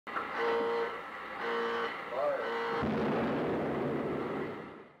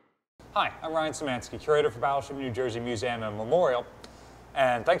Hi, I'm Ryan Szymanski, curator for Battleship New Jersey Museum and Memorial,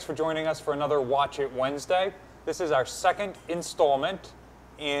 and thanks for joining us for another Watch It Wednesday. This is our second installment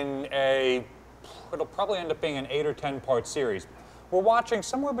in it'll probably end up being an 8 or 10 part series. We're watching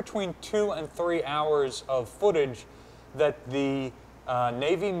somewhere between 2 and 3 hours of footage that the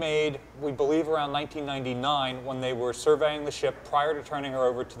Navy made, we believe around 1999, when they were surveying the ship prior to turning her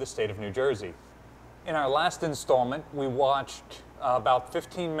over to the state of New Jersey. In our last installment, we watched about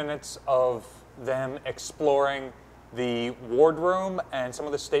 15 minutes of them exploring the wardroom and some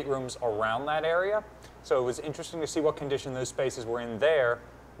of the staterooms around that area. So it was interesting to see what condition those spaces were in there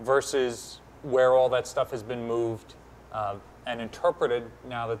versus where all that stuff has been moved and interpreted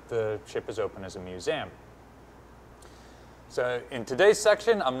now that the ship is open as a museum. So in today's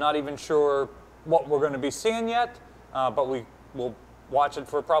section, I'm not even sure what we're going to be seeing yet, but we will watch it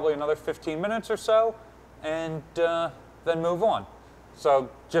for probably another 15 minutes or so, and then move on. So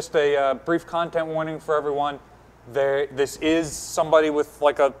just a brief content warning for everyone. This is somebody with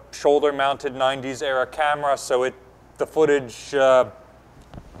like a shoulder-mounted 90s era camera, so the footage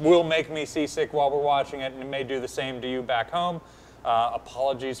will make me seasick while we're watching it, and it may do the same to you back home.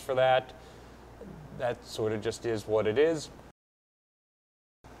 Apologies for that. That sort of just is what it is.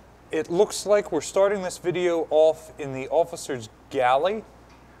 It looks like we're starting this video off in the officer's galley,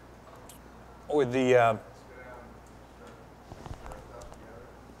 or the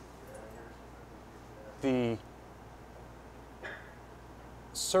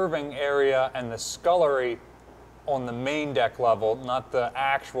serving area and the scullery on the main deck level, not the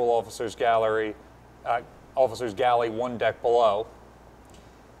actual officer's galley one deck below.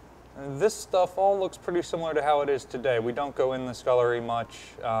 And this stuff all looks pretty similar to how it is today. We don't go in the scullery much.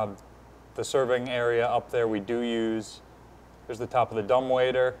 The serving area up there we do use. There's the top of the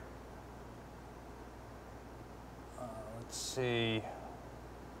dumbwaiter. Let's see.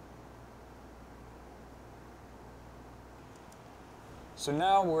 So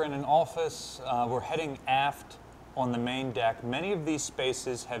now we're in an office. We're heading aft on the main deck. Many of these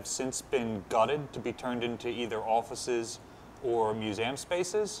spaces have since been gutted to be turned into either offices or museum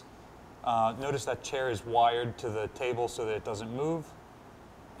spaces. Notice that chair is wired to the table so that it doesn't move.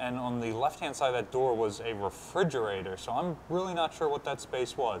 And on the left-hand side of that door was a refrigerator, so I'm really not sure what that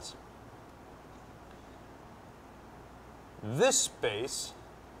space was. This space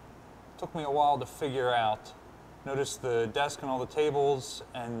took me a while to figure out. Notice the desk and all the tables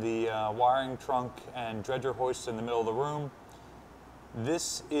and the wiring trunk and dredger hoists in the middle of the room.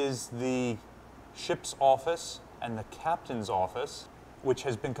 This is the ship's office and the captain's office, which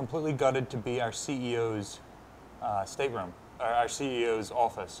has been completely gutted to be our CEO's stateroom, or our CEO's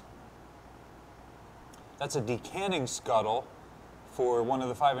office. That's a decanting scuttle for one of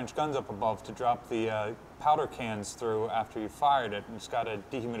the 5-inch guns up above to drop the powder cans through after you fired it, and it's got a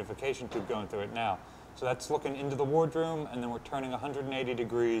dehumidification tube going through it now. So that's looking into the wardroom, and then we're turning 180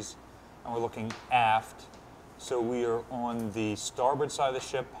 degrees, and we're looking aft. So we are on the starboard side of the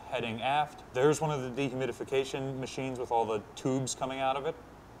ship, heading aft. There's one of the dehumidification machines with all the tubes coming out of it.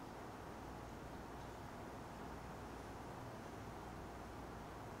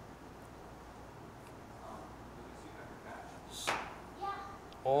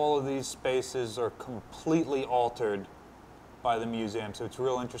 All of these spaces are completely altered by the museum, so it's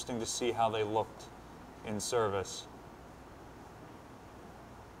real interesting to see how they looked in service.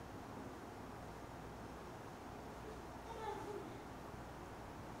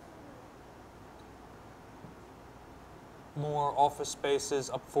 More office spaces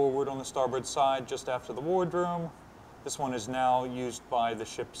up forward on the starboard side just after the wardroom. This one is now used by the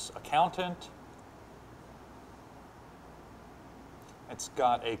ship's accountant. It's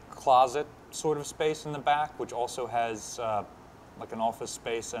got a closet sort of space in the back, which also has like an office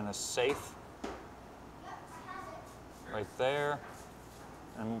space and a safe right there,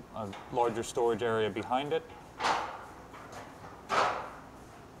 and a larger storage area behind it.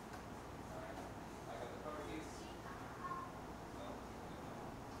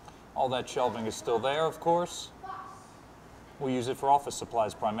 All that shelving is still there, of course. We use it for office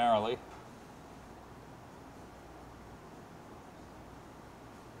supplies primarily.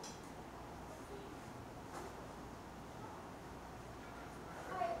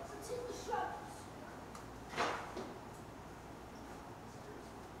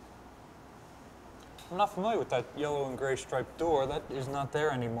 I'm not familiar with that yellow and gray striped door. That is not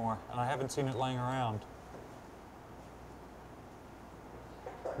there anymore, and I haven't seen it laying around.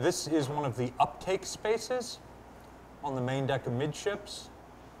 This is one of the uptake spaces on the main deck of midships.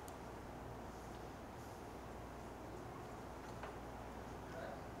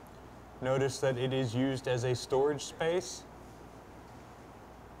 Notice that it is used as a storage space.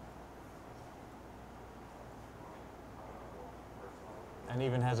 and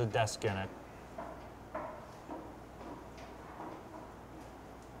even has a desk in it.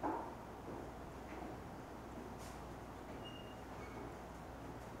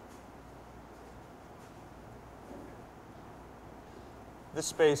 This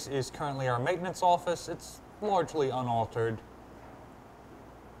space is currently our maintenance office. It's largely unaltered.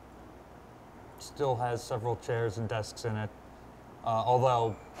 Still has several chairs and desks in it,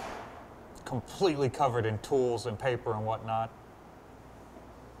 although completely covered in tools and paper and whatnot.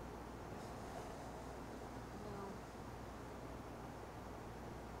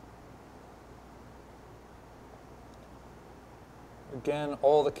 Again,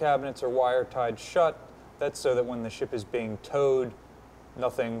 all the cabinets are wire tied shut. That's so that when the ship is being towed,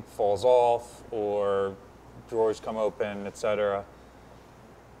 nothing falls off or drawers come open, etc.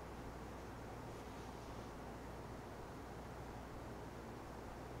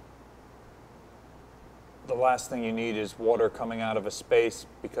 The last thing you need is water coming out of a space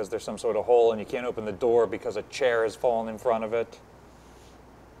because there's some sort of hole and you can't open the door because a chair has fallen in front of it.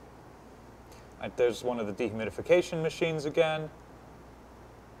 Right, there's one of the dehumidification machines again.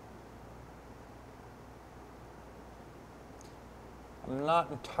 I'm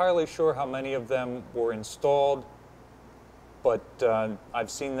not entirely sure how many of them were installed, but I've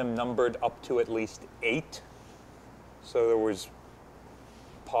seen them numbered up to at least 8. So there was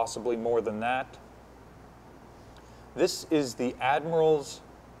possibly more than that. This is the Admiral's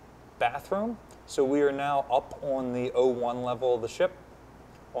bathroom. So we are now up on the O1 level of the ship,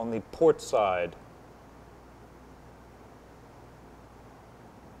 on the port side.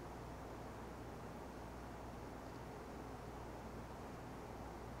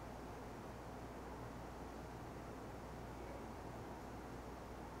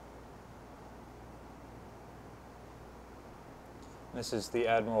 This is the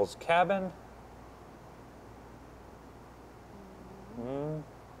Admiral's cabin.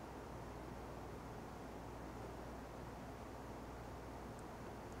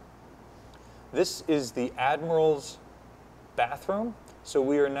 This is the Admiral's bathroom. So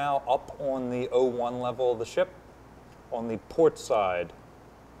we are now up on the O1 level of the ship, on the port side.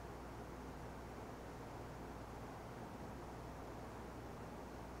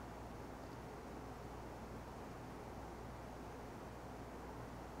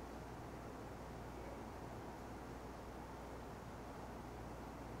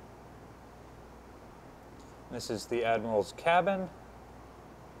 This is the Admiral's cabin.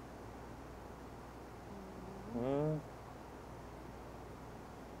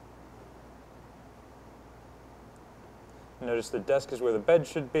 Notice the desk is where the bed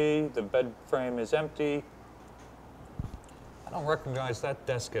should be. The bed frame is empty. I don't recognize that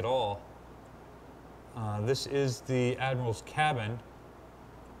desk at all. This is the Admiral's cabin.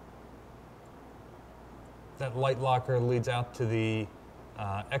 That light locker leads out to the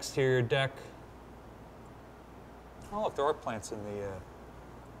exterior deck. Oh, look, there are plants in the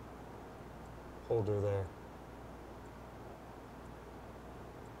holder there.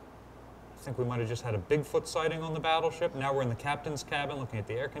 I think we might have just had a Bigfoot sighting on the Battleship. Now we're in the captain's cabin looking at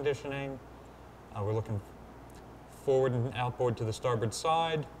the air conditioning. We're looking forward and outboard to the starboard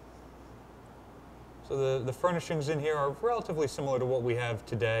side. So the furnishings in here are relatively similar to what we have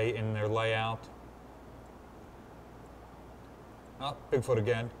today in their layout. Oh, Bigfoot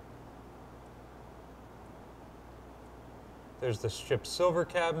again. There's the ship's silver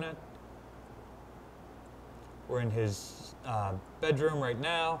cabinet. We're in his bedroom right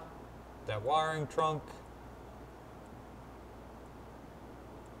now. That wiring trunk.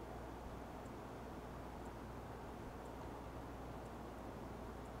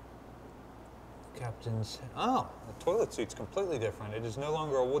 Captain's, oh, the toilet seat's completely different. It is no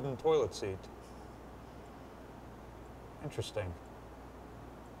longer a wooden toilet seat. Interesting.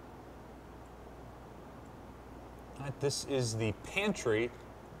 All right, this is the pantry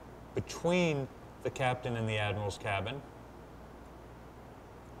between the captain and the Admiral's cabin.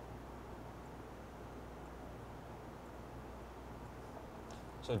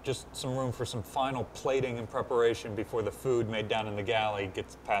 So just some room for some final plating and preparation before the food made down in the galley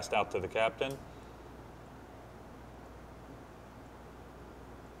gets passed out to the captain.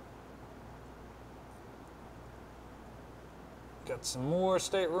 Got some more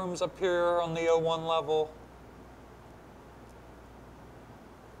staterooms up here on the O1 level.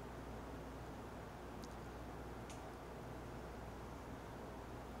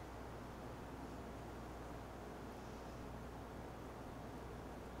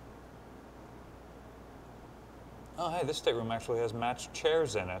 Oh, hey, this stateroom actually has matched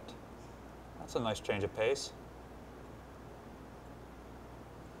chairs in it. That's a nice change of pace.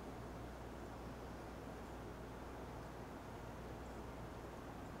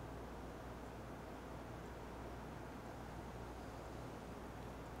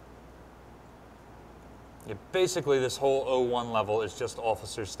 Yeah, basically, this whole O1 level is just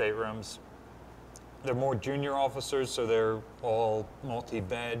officer staterooms. They're more junior officers, so they're all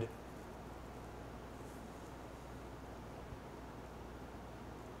multi-bed.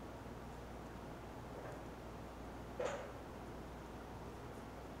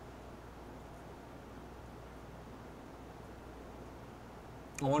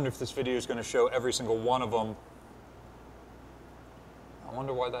 I wonder if this video is going to show every single one of them. I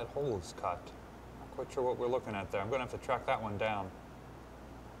wonder why that hole is cut. Not quite sure what we're looking at there. I'm going to have to track that one down.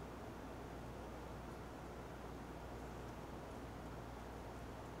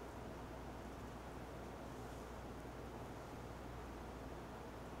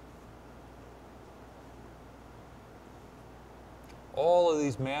 All of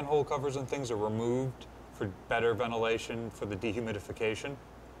these manhole covers and things are removed for better ventilation for the dehumidification.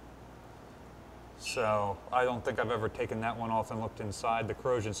 So I don't think I've ever taken that one off and looked inside. The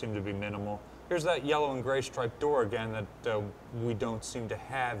corrosion seemed to be minimal. Here's that yellow and gray striped door again that we don't seem to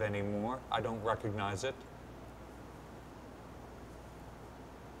have anymore. I don't recognize it.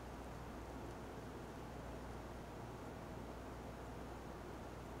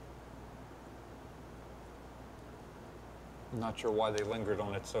 I'm not sure why they lingered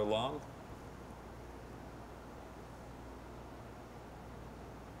on it so long.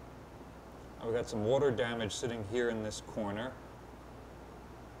 We've got some water damage sitting here in this corner.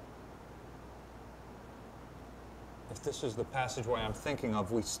 If this is the passageway I'm thinking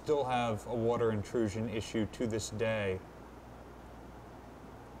of, we still have a water intrusion issue to this day.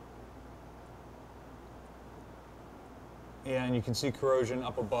 Yeah, and you can see corrosion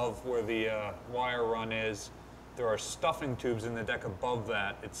up above where the wire run is. There are stuffing tubes in the deck above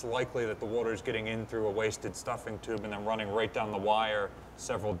that. It's likely that the water is getting in through a wasted stuffing tube and then running right down the wire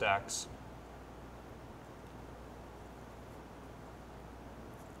several decks.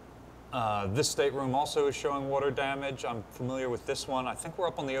 This stateroom also is showing water damage. I'm familiar with this one. I think we're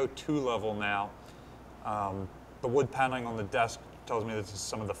up on the O2 level now. The wood paneling on the desk tells me this is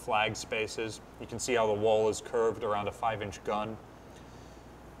some of the flag spaces. You can see how the wall is curved around a 5-inch gun.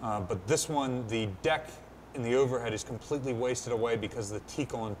 But this one, the deck in the overhead is completely wasted away because the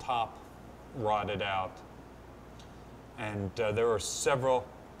teak on top rotted out. And there are several,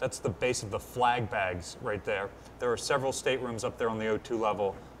 that's the base of the flag bags right there. There are several staterooms up there on the O2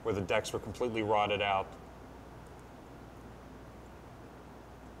 level where the decks were completely rotted out.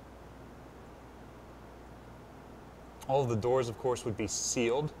 All of the doors, of course, would be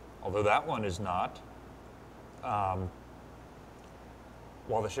sealed, although that one is not. While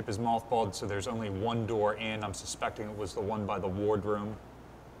the ship is mothballed, so there's only one door in. I'm suspecting it was the one by the wardroom.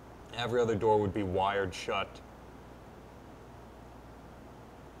 Every other door would be wired shut.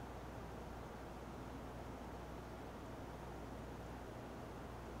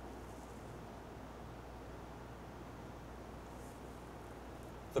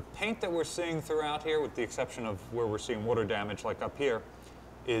 The paint that we're seeing throughout here, with the exception of where we're seeing water damage, like up here,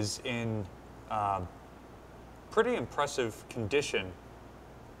 is in pretty impressive condition.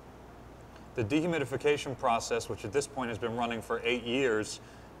 The dehumidification process, which at this point has been running for 8 years,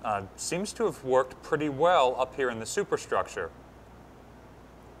 seems to have worked pretty well up here in the superstructure.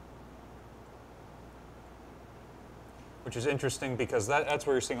 Which is interesting because that's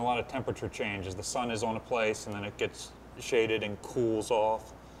where you're seeing a lot of temperature change, as the sun is on a place and then it gets shaded and cools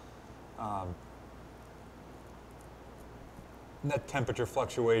off. That temperature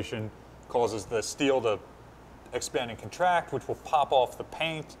fluctuation causes the steel to expand and contract, which will pop off the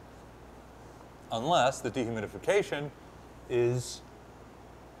paint, unless the dehumidification is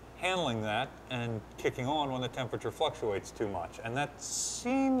handling that and kicking on when the temperature fluctuates too much. And that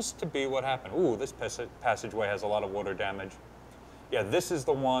seems to be what happened. Ooh, this passageway has a lot of water damage. Yeah, this is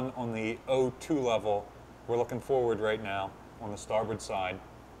the one on the O2 level. We're looking forward right now on the starboard side.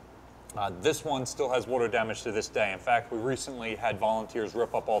 This one still has water damage to this day. In fact, we recently had volunteers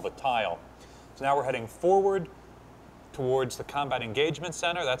rip up all the tile. So now we're heading forward towards the Combat Engagement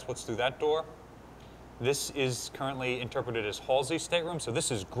Center. That's what's through that door. This is currently interpreted as Halsey's stateroom, so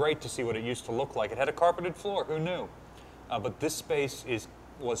this is great to see what it used to look like. It had a carpeted floor, who knew? But this space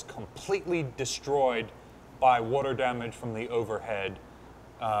was completely destroyed by water damage from the overhead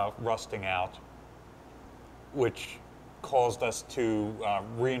rusting out, which caused us to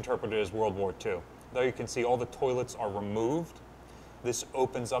reinterpret it as World War II. Though you can see all the toilets are removed, this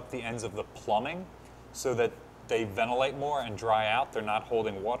opens up the ends of the plumbing so that they ventilate more and dry out. They're not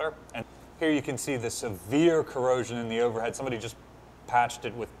holding water. And here you can see the severe corrosion in the overhead. Somebody just patched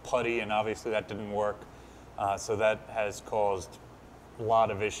it with putty, and obviously that didn't work. So that has caused a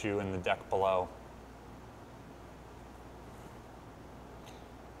lot of issue in the deck below.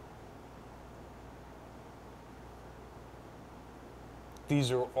 these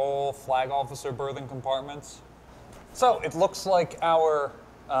are all flag officer berthing compartments. So it looks like our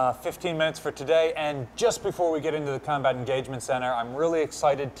 15 minutes for today, and just before we get into the Combat Engagement Center, I'm really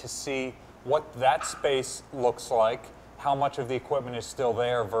excited to see what that space looks like, how much of the equipment is still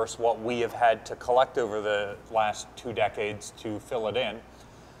there versus what we have had to collect over the last 2 decades to fill it in.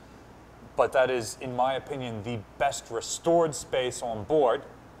 But that is, in my opinion, the best restored space on board.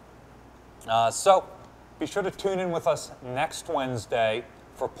 So be sure to tune in with us next Wednesday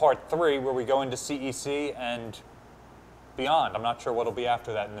for part 3, where we go into CEC and beyond. I'm not sure what'll be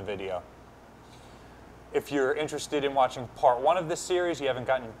after that in the video. If you're interested in watching part 1 of this series, you haven't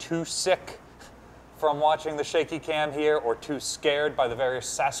gotten too sick from watching the shaky cam here or too scared by the various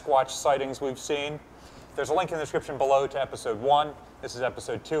Sasquatch sightings we've seen, there's a link in the description below to episode 1. This is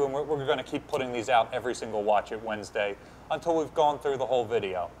episode 2, and we're going to keep putting these out every single Watch It Wednesday until we've gone through the whole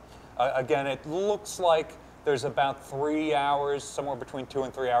video. Again, it looks like there's about 3 hours, somewhere between 2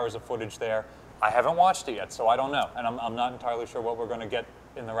 and 3 hours of footage there. I haven't watched it yet, so I don't know, and I'm not entirely sure what we're going to get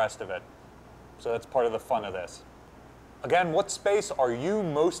in the rest of it. So that's part of the fun of this. Again, what space are you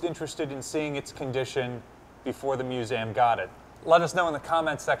most interested in seeing its condition before the museum got it? Let us know in the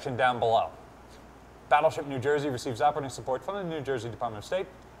comments section down below. Battleship New Jersey receives operating support from the New Jersey Department of State,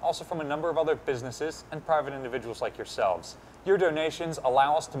 also from a number of other businesses and private individuals like yourselves. Your donations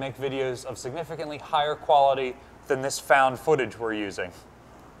allow us to make videos of significantly higher quality than this found footage we're using.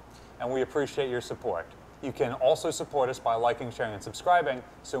 And we appreciate your support. You can also support us by liking, sharing, and subscribing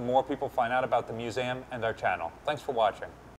so more people find out about the museum and our channel. Thanks for watching.